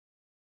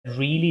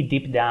really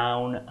deep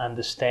down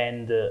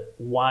understand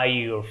why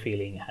you're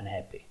feeling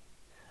unhappy.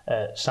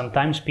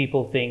 Sometimes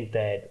people think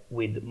that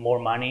with more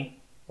money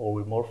or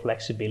with more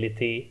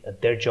flexibility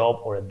at their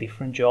job or a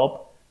different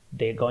job,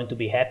 they're going to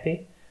be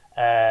happy.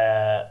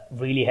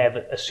 Really have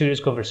a serious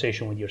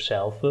conversation with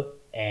yourself,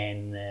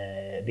 and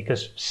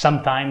because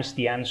sometimes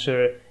the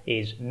answer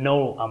is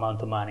no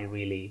amount of money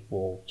really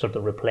will sort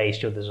of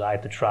replace your desire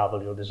to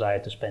travel, your desire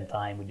to spend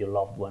time with your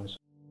loved ones.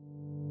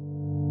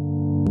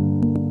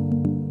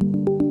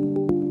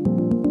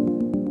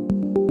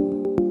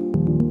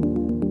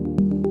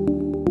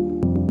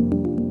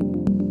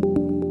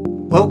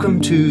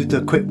 Welcome to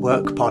the Quit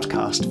Work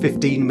podcast,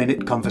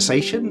 15-minute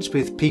conversations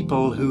with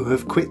people who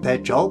have quit their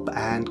job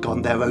and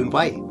gone their own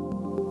way.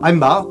 I'm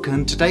Mark,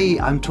 and today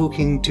I'm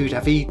talking to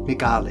Davide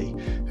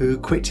Migali, who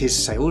quit his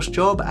sales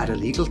job at a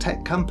legal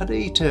tech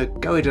company to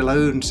go it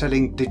alone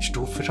selling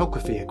digital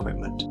photography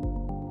equipment.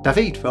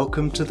 Davide,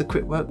 welcome to the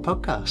Quit Work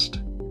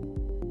podcast.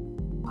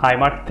 Hi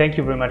Mark, thank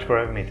you very much for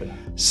having me today.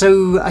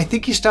 So I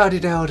think you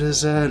started out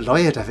as a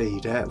lawyer,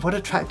 Davide. What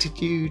attracted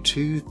you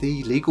to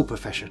the legal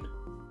profession?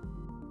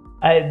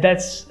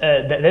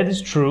 That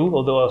is true.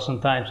 Although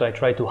sometimes I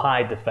try to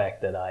hide the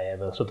fact that I have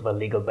a sort of a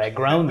legal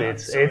background.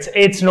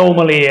 It's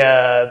normally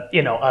a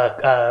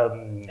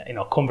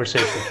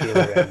conversation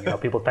killer, and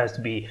people tend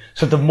to be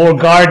sort of more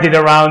guarded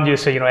around you.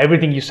 So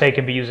everything you say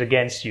can be used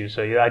against you.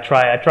 So I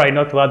try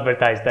not to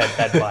advertise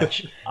that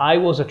much. I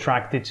was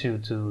attracted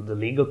to the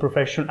legal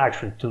profession,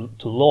 actually to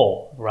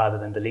law rather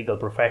than the legal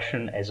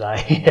profession, as I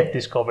have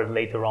discovered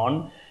later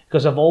on.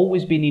 Because I've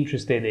always been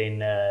interested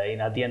in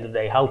at the end of the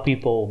day, how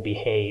people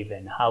behave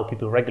and how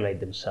people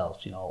regulate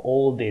themselves.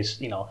 All this,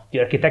 the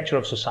architecture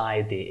of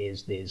society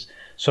is this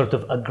sort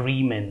of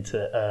agreement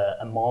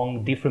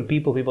among different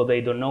people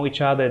they don't know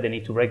each other, they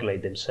need to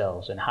regulate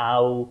themselves. And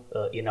how,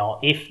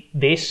 if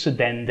this,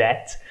 then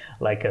that,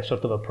 like a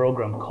sort of a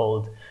program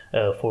called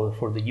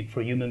for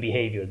human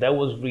behavior. That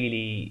was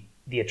really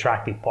the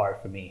attractive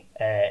part for me.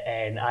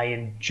 And I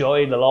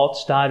enjoyed a lot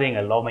studying.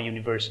 I love my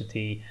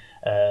university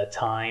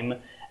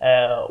time.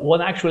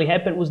 What actually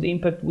happened was the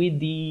impact with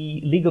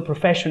the legal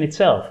profession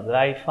itself that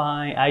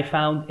I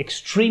found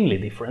extremely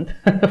different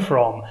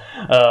from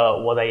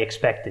what I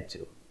expected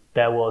to.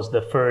 That was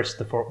the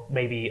first,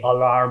 maybe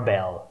alarm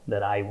bell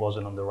that I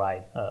wasn't on the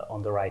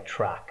right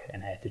track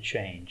and had to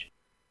change.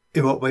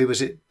 In what way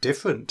was it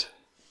different?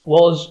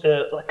 Was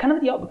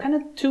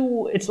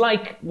it's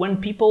like when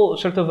people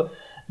sort of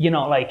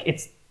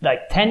it's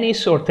like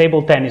tennis or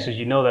table tennis, as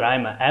you know that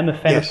I'm a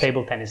fan of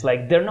table tennis.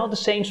 Like they're not the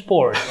same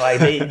sport. Like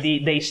they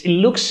it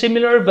looks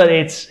similar, but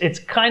it's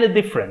kind of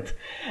different.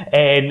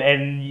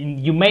 And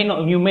you may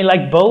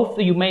like both,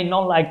 you may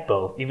not like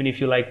both, even if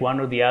you like one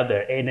or the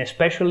other. And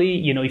especially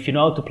if you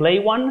know how to play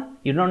one,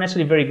 you're not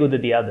necessarily very good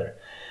at the other.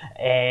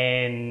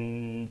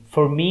 And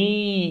for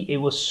me, it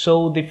was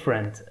so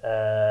different.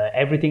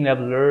 Everything I've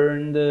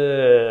learned,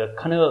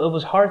 it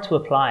was hard to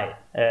apply.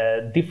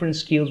 Different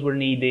skills were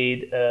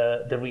needed.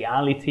 The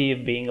reality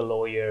of being a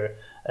lawyer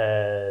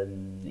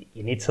in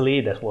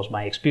Italy, that was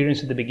my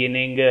experience at the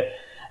beginning.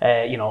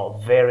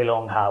 Very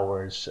long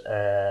hours.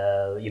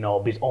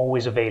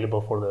 Always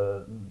available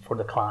for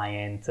the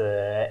client.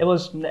 It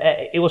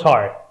was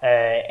hard,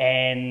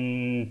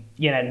 and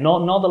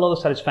not a lot of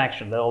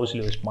satisfaction. That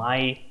obviously was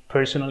my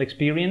personal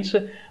experience,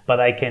 but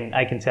I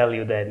can tell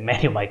you that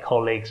many of my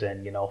colleagues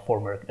and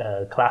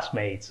former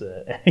classmates,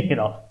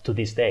 to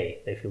this day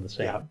they feel the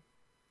same. Yeah.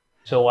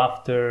 So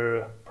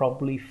after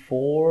probably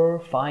 4 or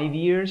 5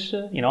 years,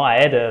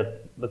 I had a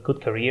good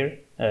career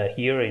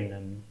here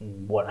in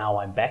what now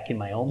I'm back in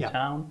my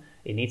hometown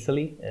in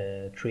Italy,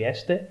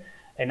 Trieste.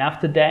 And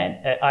after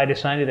that, I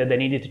decided that I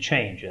needed to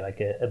change,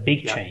 like a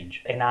big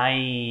change. And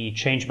I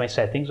changed my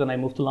settings and I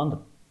moved to London.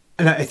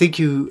 And I think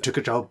you took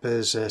a job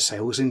as a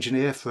sales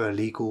engineer for a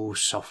legal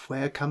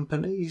software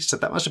company. So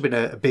that must have been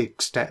a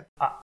big step.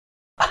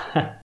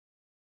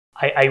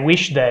 I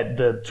wish that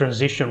the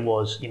transition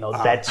was,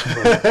 that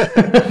smooth.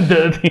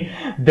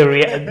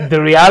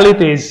 the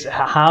reality is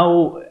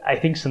how I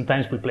think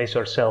sometimes we place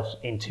ourselves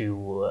into,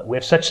 we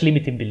have such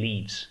limiting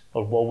beliefs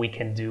of what we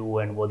can do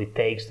and what it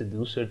takes to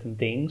do certain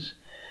things.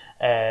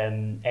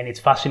 And it's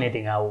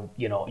fascinating how,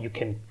 you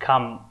can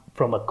come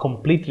from a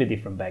completely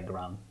different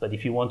background. But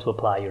if you want to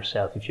apply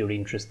yourself, if you're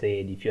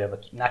interested, if you have a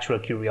natural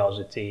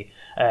curiosity,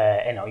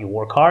 you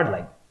work hard,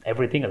 like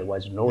everything,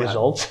 otherwise no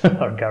results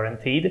are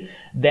guaranteed,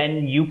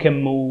 then you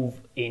can move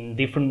in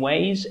different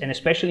ways, and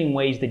especially in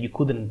ways that you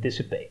couldn't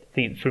anticipate.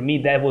 For me,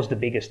 that was the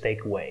biggest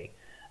takeaway.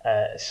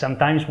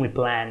 Sometimes we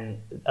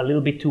plan a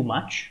little bit too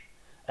much,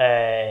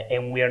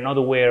 and we are not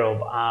aware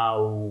of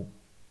how,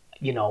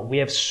 we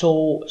have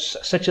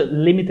such a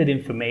limited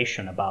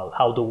information about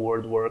how the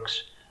world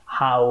works,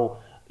 how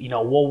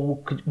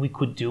what we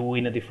could do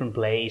in a different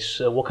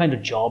place, what kind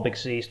of job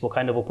exists, what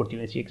kind of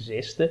opportunity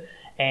exists,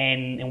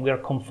 and we are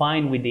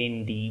confined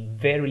within the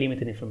very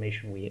limited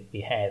information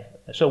we have.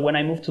 So when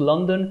I moved to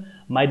London,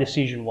 my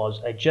decision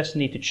was I just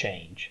need to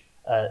change.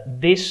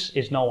 This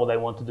is not what I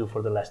want to do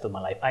for the rest of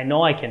my life. I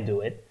know I can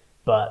do it,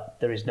 but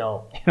there is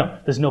no,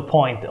 there's no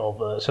point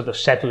of sort of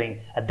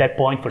settling at that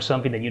point for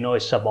something that you know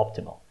is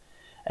suboptimal.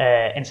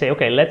 And say,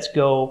 okay, let's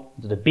go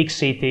to the big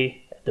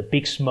city, the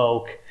big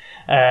smoke,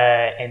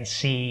 and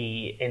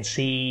see,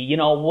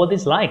 what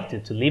it's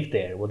like to live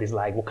there. What is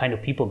like, what kind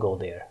of people go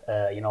there?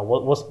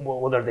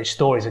 What are the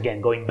stories?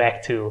 Again, going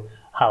back to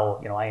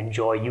how I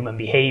enjoy human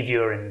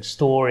behavior and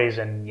stories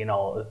and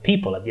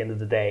people. At the end of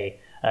the day,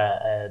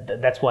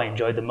 that's why I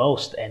enjoy the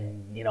most.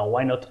 And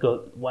why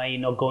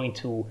not going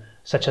to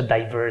such a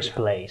diverse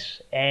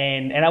place?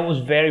 And I was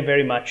very,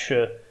 very much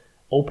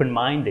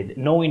open-minded,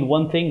 knowing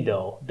one thing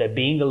though, that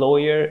being a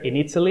lawyer in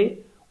Italy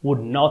would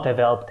not have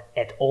helped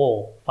at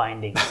all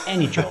finding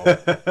any job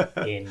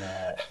in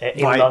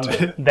Right.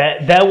 London.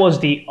 That was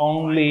the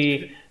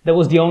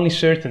only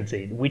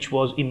certainty, which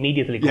was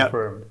immediately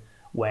confirmed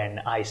when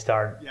I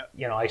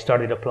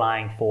started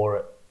applying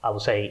for, I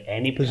would say,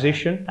 any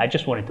position. I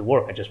just wanted to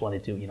work. I just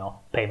wanted to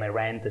pay my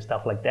rent and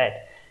stuff like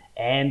that.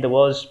 And there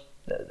was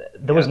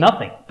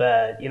nothing,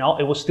 but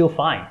it was still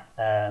fine.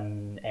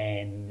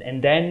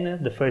 And then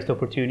the first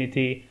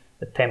opportunity,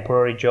 a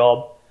temporary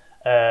job,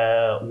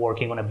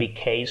 working on a big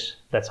case.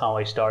 That's how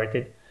I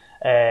started.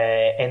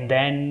 And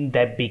then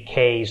that big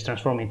case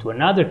transformed into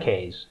another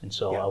case. And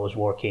so I was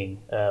working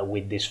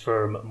with this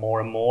firm more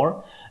and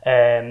more.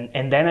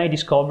 And then I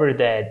discovered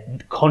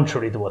that,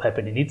 contrary to what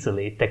happened in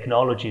Italy,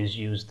 technology is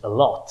used a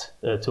lot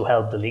to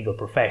help the legal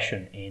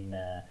profession in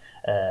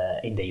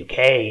the UK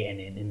and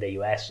in the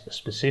US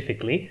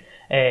specifically.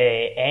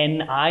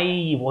 And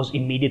I was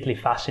immediately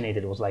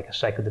fascinated. It was like a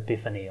second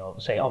epiphany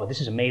of say, oh, this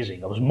is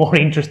amazing. I was more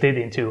interested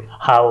into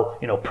how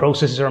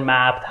processes are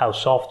mapped, how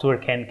software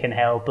can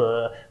help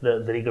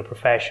the legal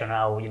profession,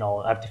 how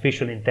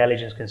artificial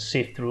intelligence can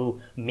sift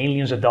through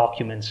millions of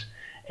documents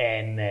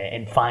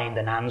and find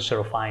an answer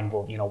or find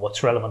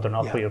what's relevant or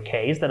not for your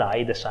case. That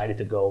I decided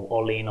to go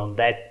all in on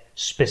that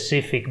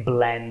specific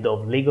blend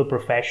of legal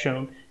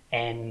profession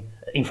and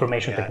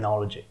information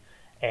technology.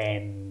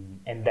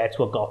 And that's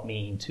what got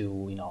me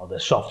into the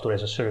software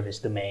as a service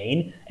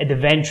domain. And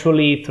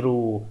eventually,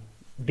 through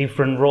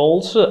different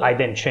roles, I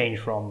then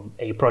changed from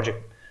a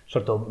project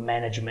sort of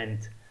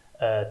management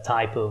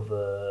type of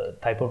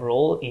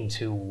role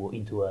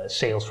into a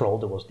sales role.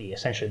 That was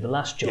essentially the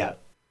last job.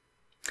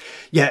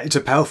 Yeah, it's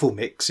a powerful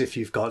mix if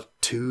you've got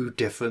two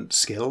different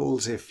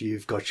skills, if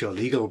you've got your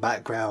legal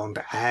background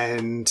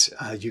and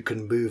you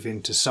can move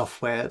into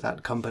software.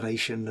 That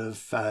combination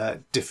of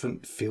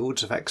different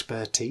fields of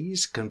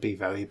expertise can be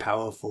very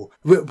powerful.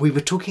 We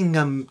were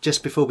talking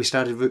just before we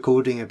started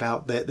recording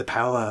about the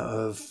power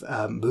of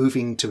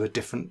moving to a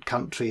different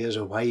country as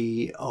a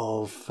way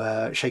of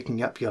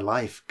shaking up your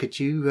life. Could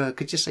you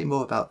say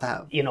more about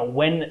that?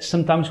 When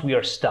sometimes we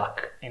are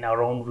stuck in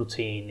our own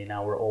routine, in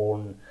our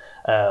own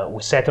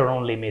we set our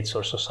own limits,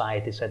 or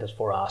society set us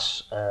for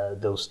us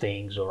those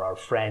things, or our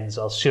friends,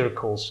 our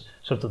circles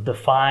sort of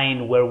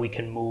define where we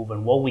can move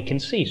and what we can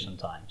see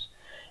sometimes.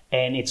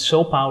 And it's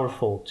so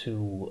powerful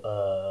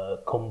to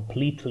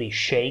completely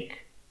shake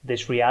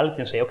this reality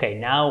and say, okay,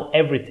 now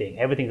everything's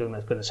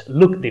going to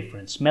look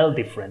different, smell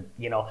different.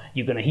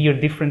 You're going to hear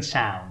different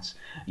sounds.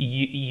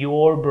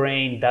 Your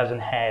brain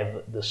doesn't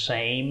have the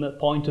same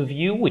point of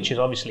view, which is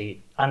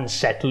obviously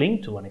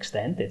unsettling to an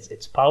extent.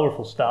 It's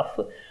powerful stuff,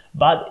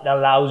 but it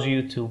allows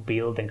you to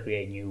build and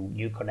create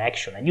new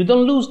connection. And you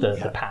don't lose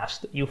the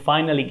past. You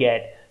finally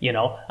get,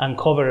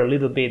 uncover a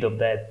little bit of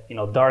that,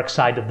 dark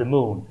side of the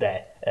moon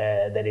that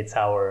it's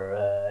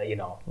our,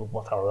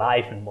 what our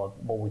life and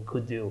what we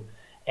could do.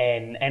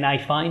 And I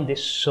find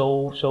this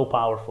so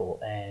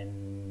powerful,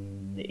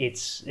 and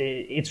it's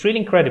really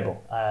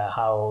incredible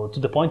how,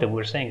 to the point that we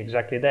were saying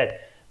exactly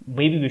that.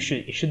 Maybe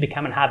it should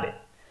become a habit.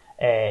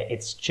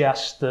 It's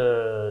just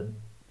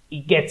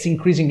it gets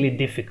increasingly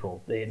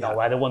difficult.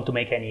 I don't want to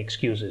make any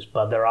excuses,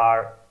 but there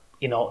are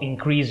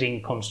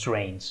increasing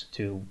constraints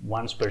to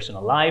one's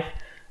personal life.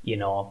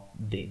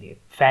 The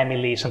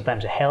family,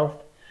 sometimes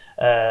health.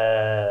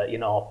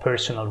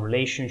 Personal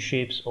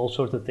relationships, all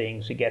sorts of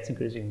things. It gets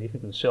increasingly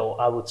difficult. So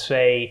I would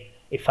say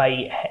if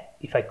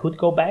I could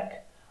go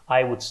back,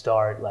 I would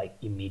start like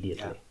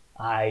immediately.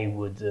 I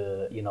would,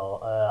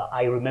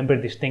 I remember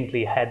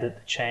distinctly had the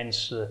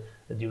chance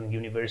during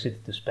university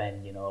to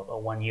spend,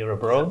 1 year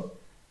abroad,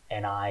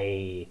 and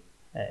I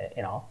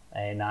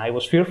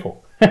was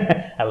fearful.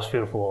 I was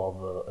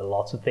fearful of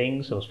lots of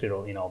things. I was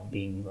fearful,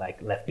 being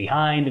like left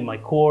behind in my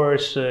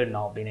course,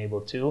 not being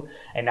able to,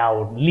 and now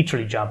I would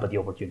literally jump at the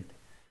opportunity.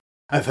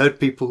 I've heard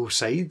people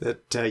say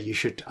that you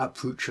should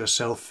uproot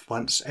yourself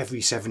once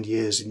every 7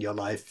 years in your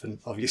life, and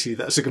obviously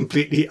that's a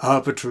completely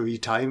arbitrary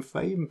time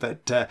frame,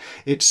 but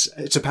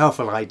it's a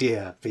powerful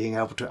idea, being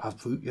able to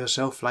uproot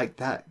yourself like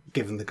that,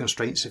 given the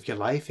constraints of your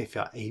life. If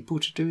you're able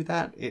to do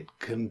that, it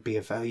can be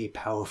a very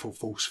powerful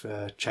force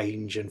for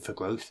change and for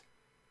growth.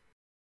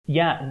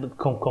 Yeah,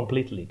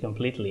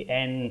 completely.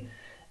 And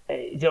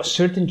there are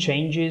certain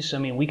changes. I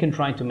mean, we can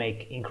try to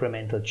make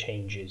incremental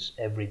changes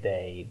every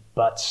day,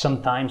 but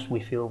sometimes we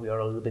feel we are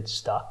a little bit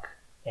stuck.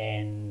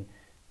 And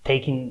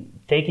taking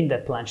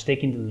that plunge,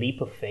 taking the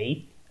leap of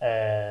faith,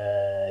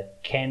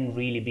 can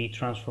really be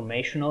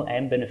transformational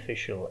and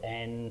beneficial.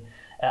 And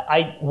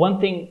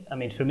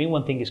for me,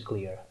 one thing is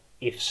clear.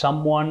 If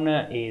someone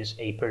is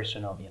a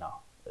person of,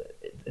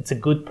 it's a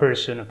good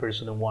person, a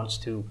person that wants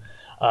to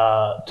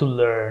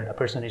learn, a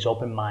person is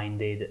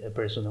open-minded, a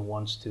person that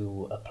wants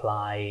to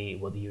apply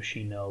what he or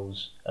she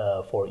knows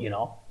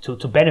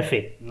to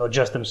benefit not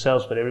just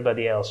themselves but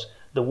everybody else.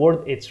 The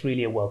world, it's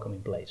really a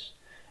welcoming place,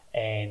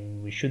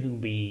 and we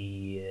shouldn't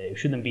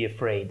be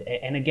afraid.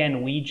 And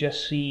again, we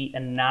just see a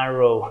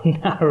narrow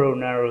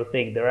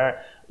thing.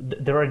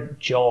 There are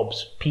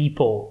jobs,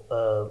 people,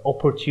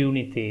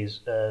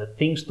 opportunities,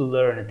 things to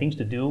learn and things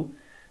to do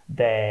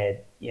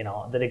that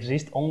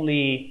exist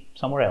only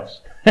somewhere else.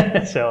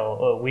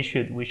 So we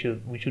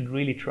should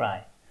really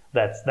try.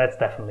 That's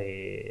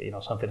definitely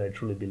something I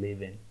truly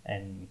believe in.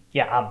 And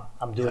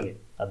I'm doing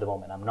it at the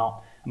moment. I'm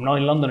not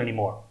in London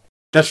anymore.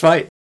 That's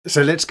right.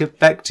 So let's get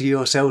back to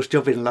your sales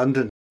job in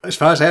London. As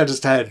far as I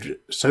understand,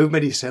 so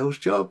many sales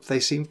jobs,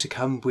 they seem to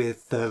come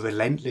with the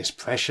relentless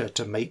pressure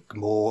to make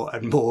more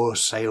and more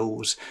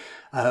sales.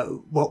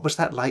 What was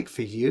that like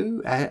for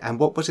you? And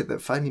what was it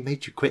that finally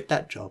made you quit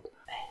that job?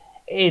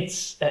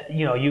 It's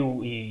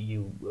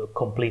you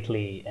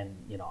completely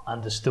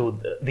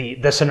understood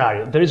the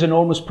scenario. There is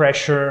enormous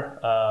pressure.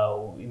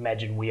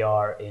 Imagine we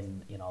are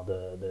in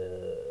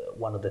the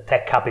one of the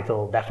tech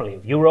capital, definitely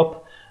of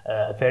Europe,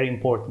 a very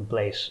important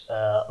place.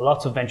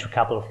 Lots of venture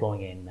capital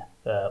flowing in.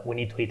 We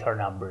need to hit our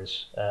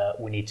numbers.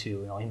 We need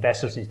to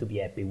investors need to be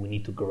happy. We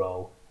need to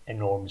grow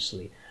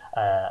enormously,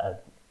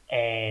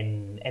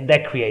 and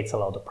that creates a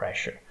lot of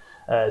pressure.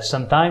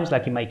 Sometimes,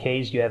 like in my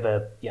case, you have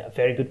a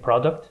very good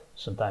product.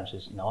 Sometimes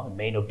it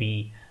may not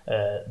be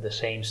the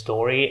same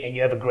story, and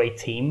you have a great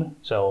team.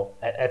 So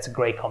that's a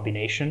great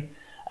combination.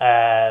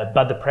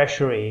 But the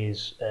pressure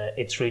is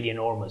it's really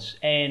enormous,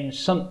 and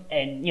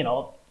sometimes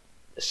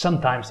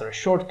there are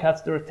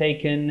shortcuts that are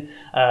taken.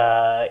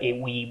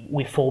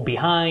 We fall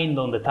behind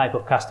on the type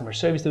of customer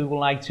service that we would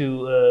like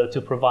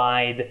to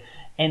provide,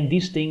 and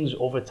these things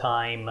over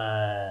time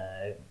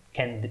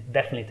can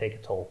definitely take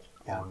a toll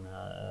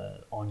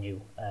on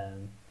you.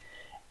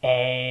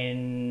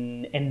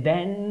 And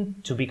then,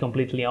 to be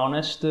completely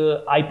honest,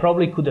 I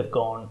probably could have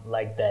gone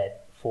like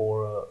that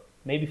for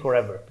maybe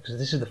forever, because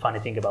this is the funny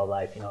thing about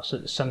life.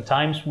 So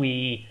sometimes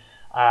we,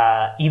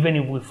 even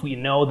if we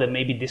know that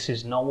maybe this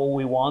is not what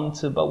we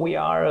want, but we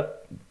are,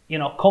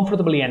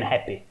 comfortably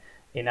unhappy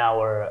in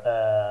our,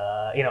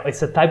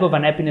 it's a type of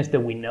unhappiness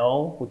that we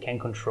know we can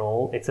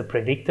control. It's a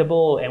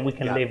predictable, and we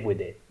can live with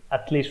it,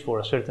 at least for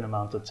a certain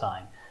amount of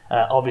time.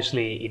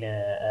 Obviously,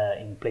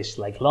 in places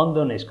like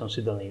London, it's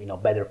considerably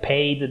better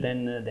paid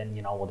than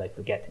what I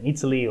could get in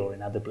Italy or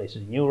in other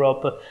places in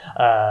Europe.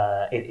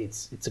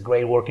 It's a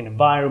great working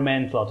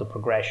environment, a lot of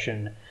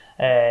progression.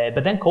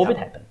 But then COVID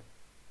happened.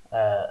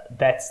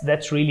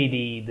 That's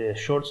really the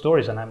short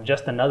stories, and I'm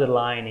just another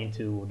line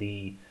into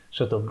the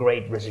sort of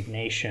great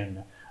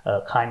resignation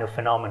kind of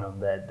phenomenon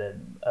that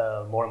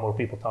more and more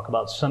people talk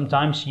about.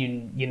 Sometimes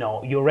you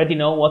already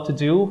know what to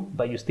do,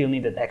 but you still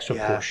need that extra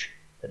push.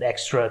 That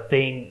extra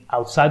thing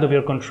outside of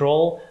your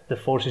control that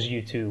forces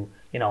you to,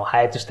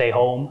 I had to stay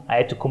home. I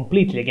had to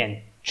completely,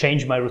 again,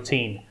 change my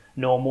routine.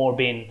 No more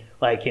being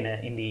like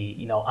in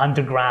the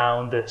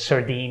underground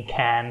sardine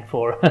can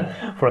for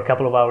a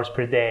couple of hours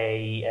per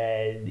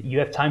day. You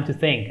have time to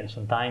think, and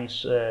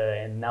sometimes,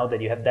 and now that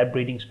you have that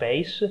breathing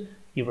space,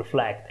 you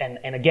reflect.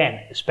 And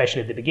again,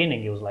 especially at the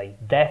beginning, it was like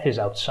death is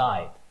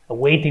outside,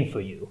 waiting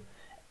for you,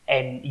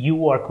 and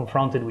you are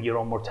confronted with your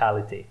own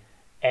mortality.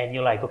 And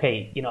you're like,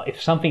 okay,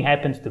 if something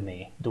happens to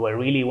me, do I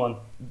really will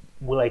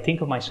I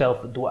think of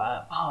myself,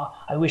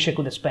 I wish I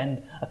could have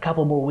spent a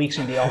couple more weeks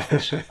in the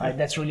office.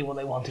 That's really what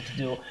I wanted to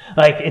do.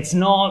 Like, it's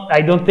not, I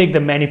don't think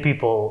that many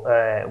people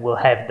will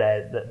have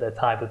that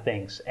type of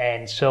things.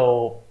 And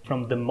so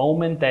from the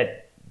moment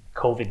that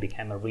COVID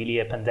became really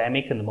a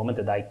pandemic, and the moment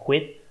that I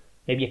quit,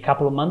 maybe a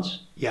couple of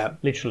months,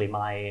 literally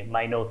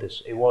my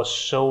notice, it was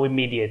so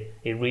immediate.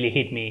 It really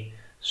hit me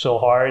so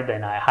hard,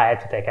 and I had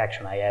to take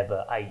action.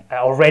 I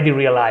already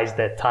realized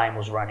that time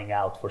was running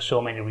out for so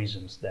many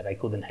reasons that I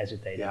couldn't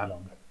hesitate any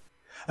longer.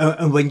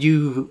 And when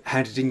you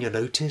handed in your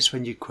notice,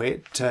 when you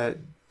quit,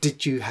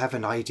 did you have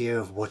an idea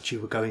of what you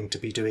were going to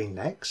be doing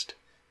next?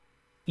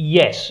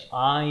 Yes,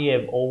 I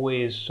have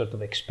always sort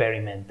of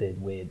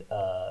experimented with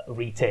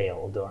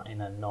retail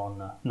in a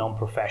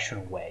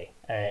non-professional way,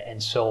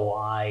 and so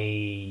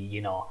I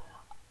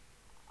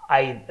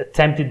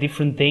attempted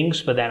different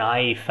things, but then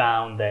I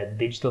found that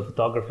digital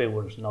photography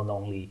was not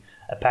only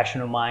a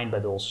passion of mine,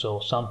 but also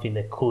something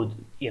that could,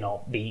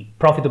 be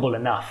profitable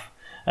enough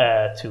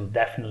to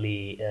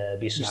definitely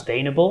be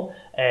sustainable,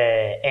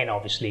 and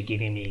obviously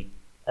giving me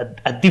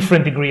a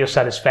different degree of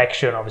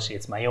satisfaction. Obviously,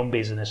 it's my own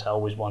business. I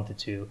always wanted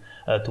to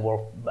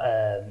work,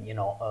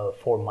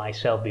 for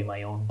myself, be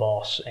my own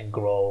boss, and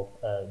grow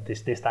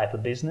this type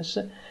of business.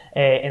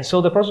 And so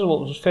the process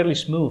was fairly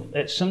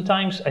smooth.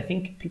 Sometimes I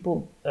think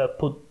people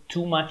put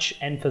too much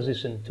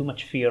emphasis and too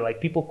much fear. Like,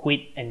 people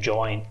quit and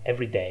join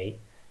every day.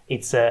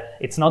 It's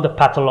not a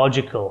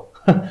pathological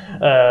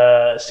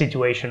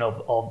situation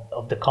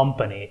of the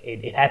company.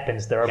 It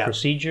happens. There are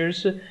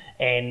procedures,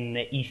 and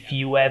if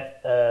you have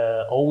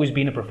always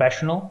been a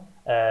professional,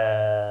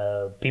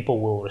 people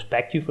will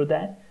respect you for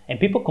that, and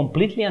people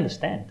completely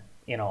understand.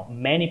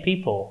 Many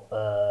people,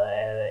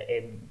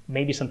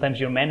 maybe sometimes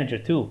your manager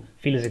too,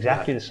 feels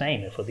exactly the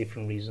same. For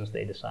different reasons,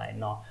 they decide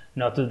not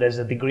to. There's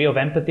a degree of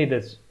empathy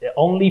that's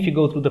only if you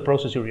go through the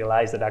process you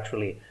realize that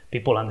actually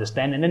people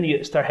understand, and then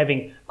you start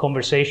having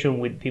conversation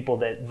with people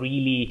that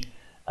really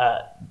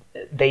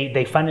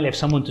they finally have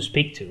someone to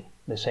speak to.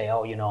 They say,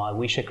 I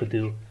wish I could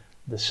do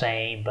the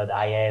same, but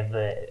I have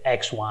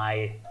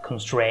XY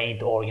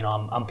constraint, or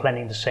I'm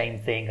planning the same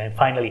thing, and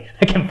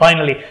I can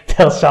finally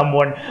tell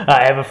someone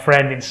I have a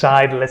friend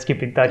inside. Let's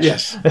keep in touch.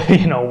 Yes.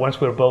 Once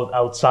we're both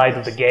outside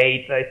of the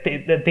gate,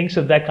 things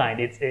of that kind.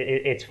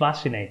 It's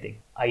fascinating.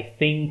 I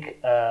think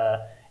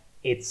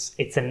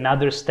it's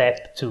another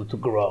step to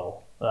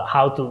grow.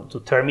 How to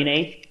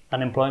terminate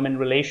an employment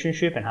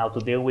relationship and how to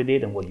deal with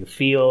it and what you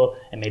feel,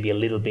 and maybe a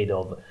little bit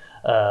of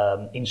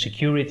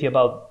insecurity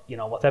about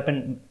what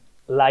happened.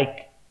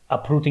 Like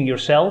uprooting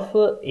yourself,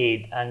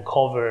 it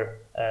uncover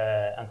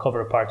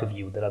a part of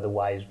you that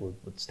otherwise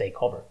would stay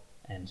covered,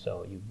 and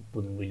so you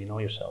wouldn't really know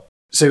yourself.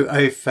 So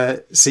I've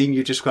seen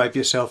you describe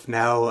yourself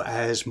now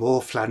as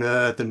more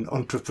flaneur than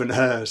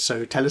entrepreneur.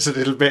 So tell us a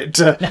little bit.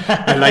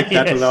 I like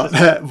that a lot.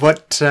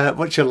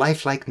 What's your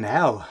life like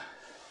now?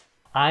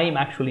 I'm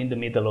actually in the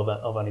middle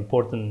of an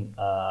important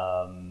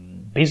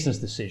business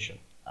decision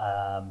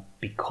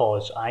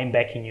because I'm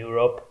back in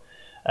Europe.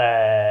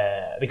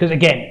 Because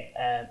again.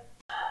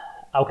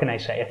 How can I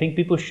say? I think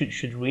people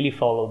should really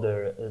follow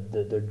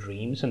their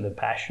dreams and their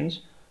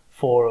passions.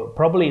 For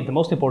probably the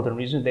most important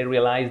reason, they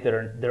realize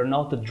they're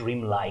not a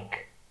dream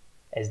like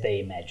as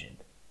they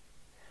imagined.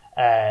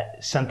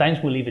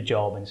 Sometimes we leave a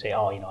job and say,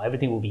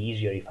 everything will be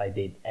easier if I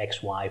did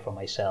X, Y for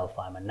myself.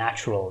 I'm a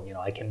natural,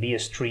 I can be a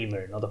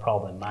streamer, not a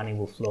problem. Money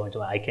will flow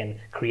into it. I can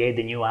create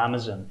the new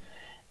Amazon.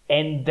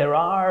 And there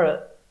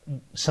are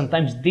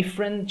sometimes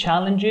different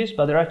challenges,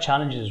 but there are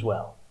challenges as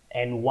well.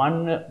 And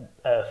one,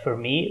 for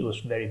me, it was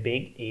very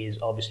big, is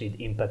obviously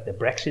the impact that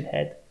Brexit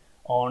had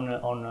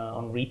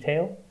on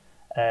retail.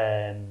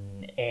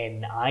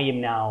 And I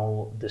am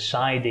now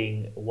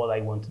deciding what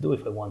I want to do,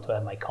 if I want to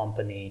have my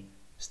company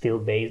still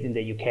based in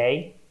the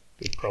UK,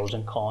 with pros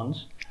and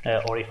cons,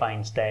 or if I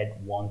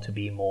instead want to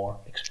be more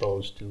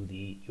exposed to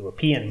the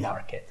European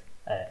market.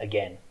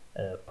 Again,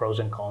 pros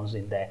and cons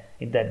in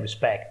that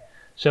respect.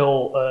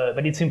 So,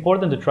 but it's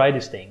important to try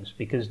these things,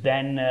 because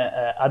then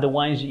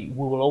otherwise we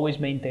will always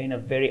maintain a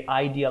very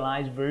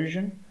idealized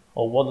version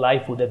of what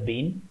life would have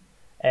been.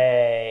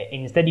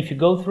 Instead, if you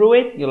go through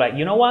it, you're like,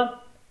 you know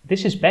what,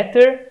 this is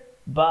better,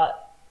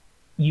 but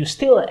you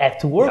still have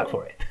to work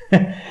for it.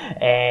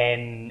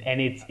 and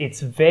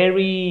it's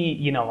very,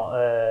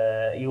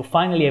 you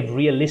finally have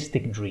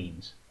realistic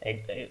dreams.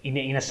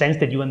 In a sense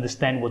that you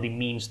understand what it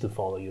means to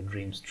follow your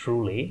dreams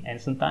truly, and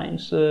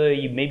sometimes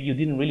maybe you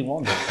didn't really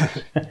want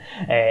it,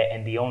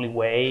 and the only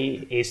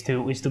way is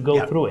to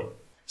go through it.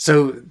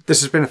 So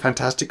this has been a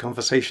fantastic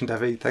conversation,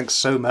 David. Thanks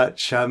so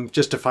much.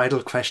 Just a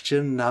final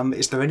question: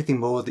 is there anything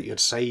more that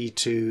you'd say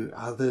to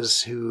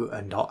others who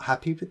are not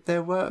happy with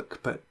their work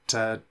but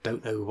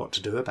don't know what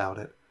to do about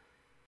it?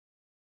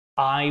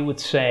 I would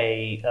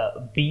say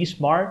be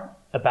smart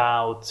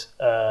about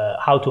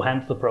how to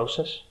handle the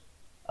process.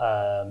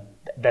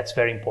 That's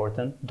very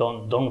important.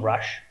 Don't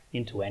rush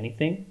into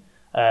anything.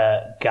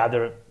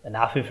 Gather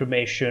enough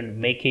information,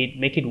 make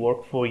it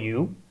work for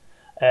you,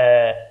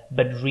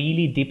 but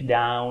really deep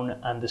down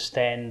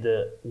understand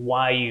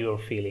why you're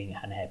feeling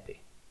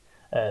unhappy.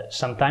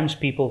 Sometimes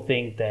people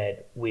think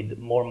that with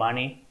more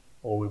money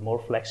or with more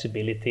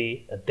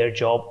flexibility at their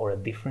job or a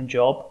different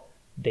job,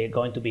 they're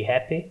going to be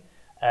happy.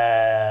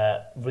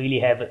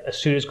 Really have a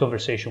serious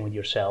conversation with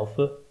yourself.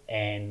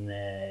 And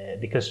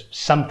because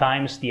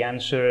sometimes the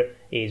answer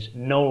is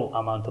no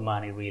amount of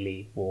money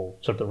really will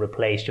sort of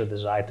replace your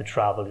desire to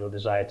travel, your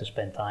desire to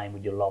spend time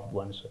with your loved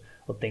ones,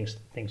 or things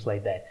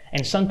like that.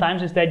 And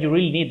sometimes instead you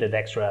really need that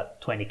extra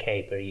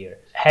 20K per year.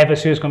 Have a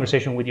serious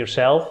conversation with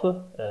yourself,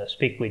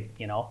 speak with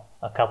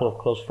a couple of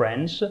close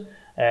friends,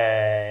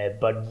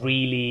 but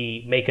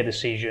really make a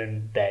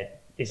decision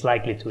that is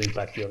likely to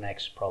impact your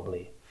next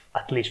probably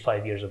at least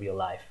 5 years of your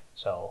life.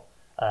 So.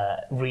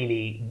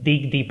 Really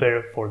dig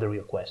deeper for the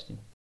real question.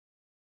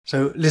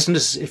 So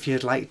listeners, if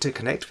you'd like to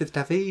connect with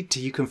David,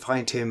 you can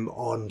find him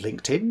on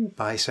LinkedIn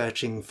by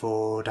searching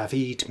for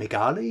Davide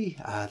Migali,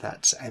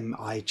 that's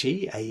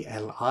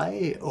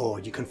Migali, or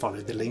you can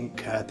follow the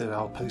link that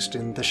I'll post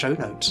in the show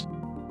notes.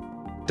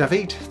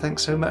 David,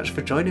 thanks so much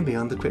for joining me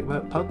on the Quit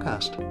Work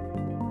podcast.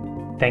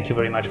 Thank you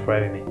very much for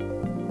having me.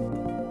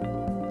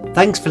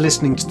 Thanks for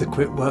listening to the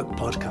Quit Work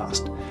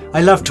podcast.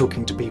 I love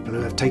talking to people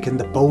who have taken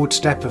the bold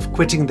step of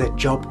quitting their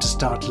job to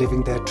start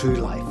living their true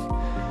life.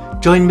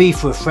 Join me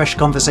for a fresh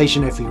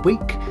conversation every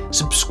week.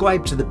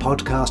 Subscribe to the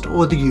podcast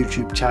or the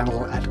YouTube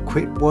channel at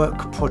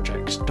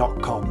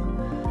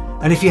quitworkproject.com.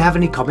 And if you have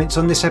any comments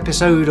on this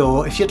episode,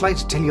 or if you'd like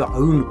to tell your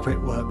own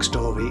Quit Work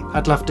story,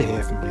 I'd love to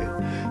hear from you.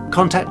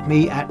 contact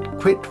me at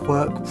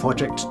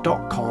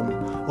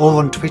quitworkproject.com or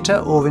on Twitter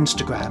or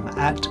Instagram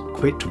at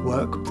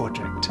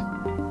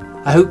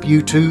quitworkproject. I hope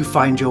you too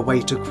find your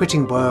way to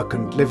quitting work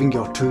and living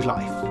your true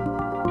life.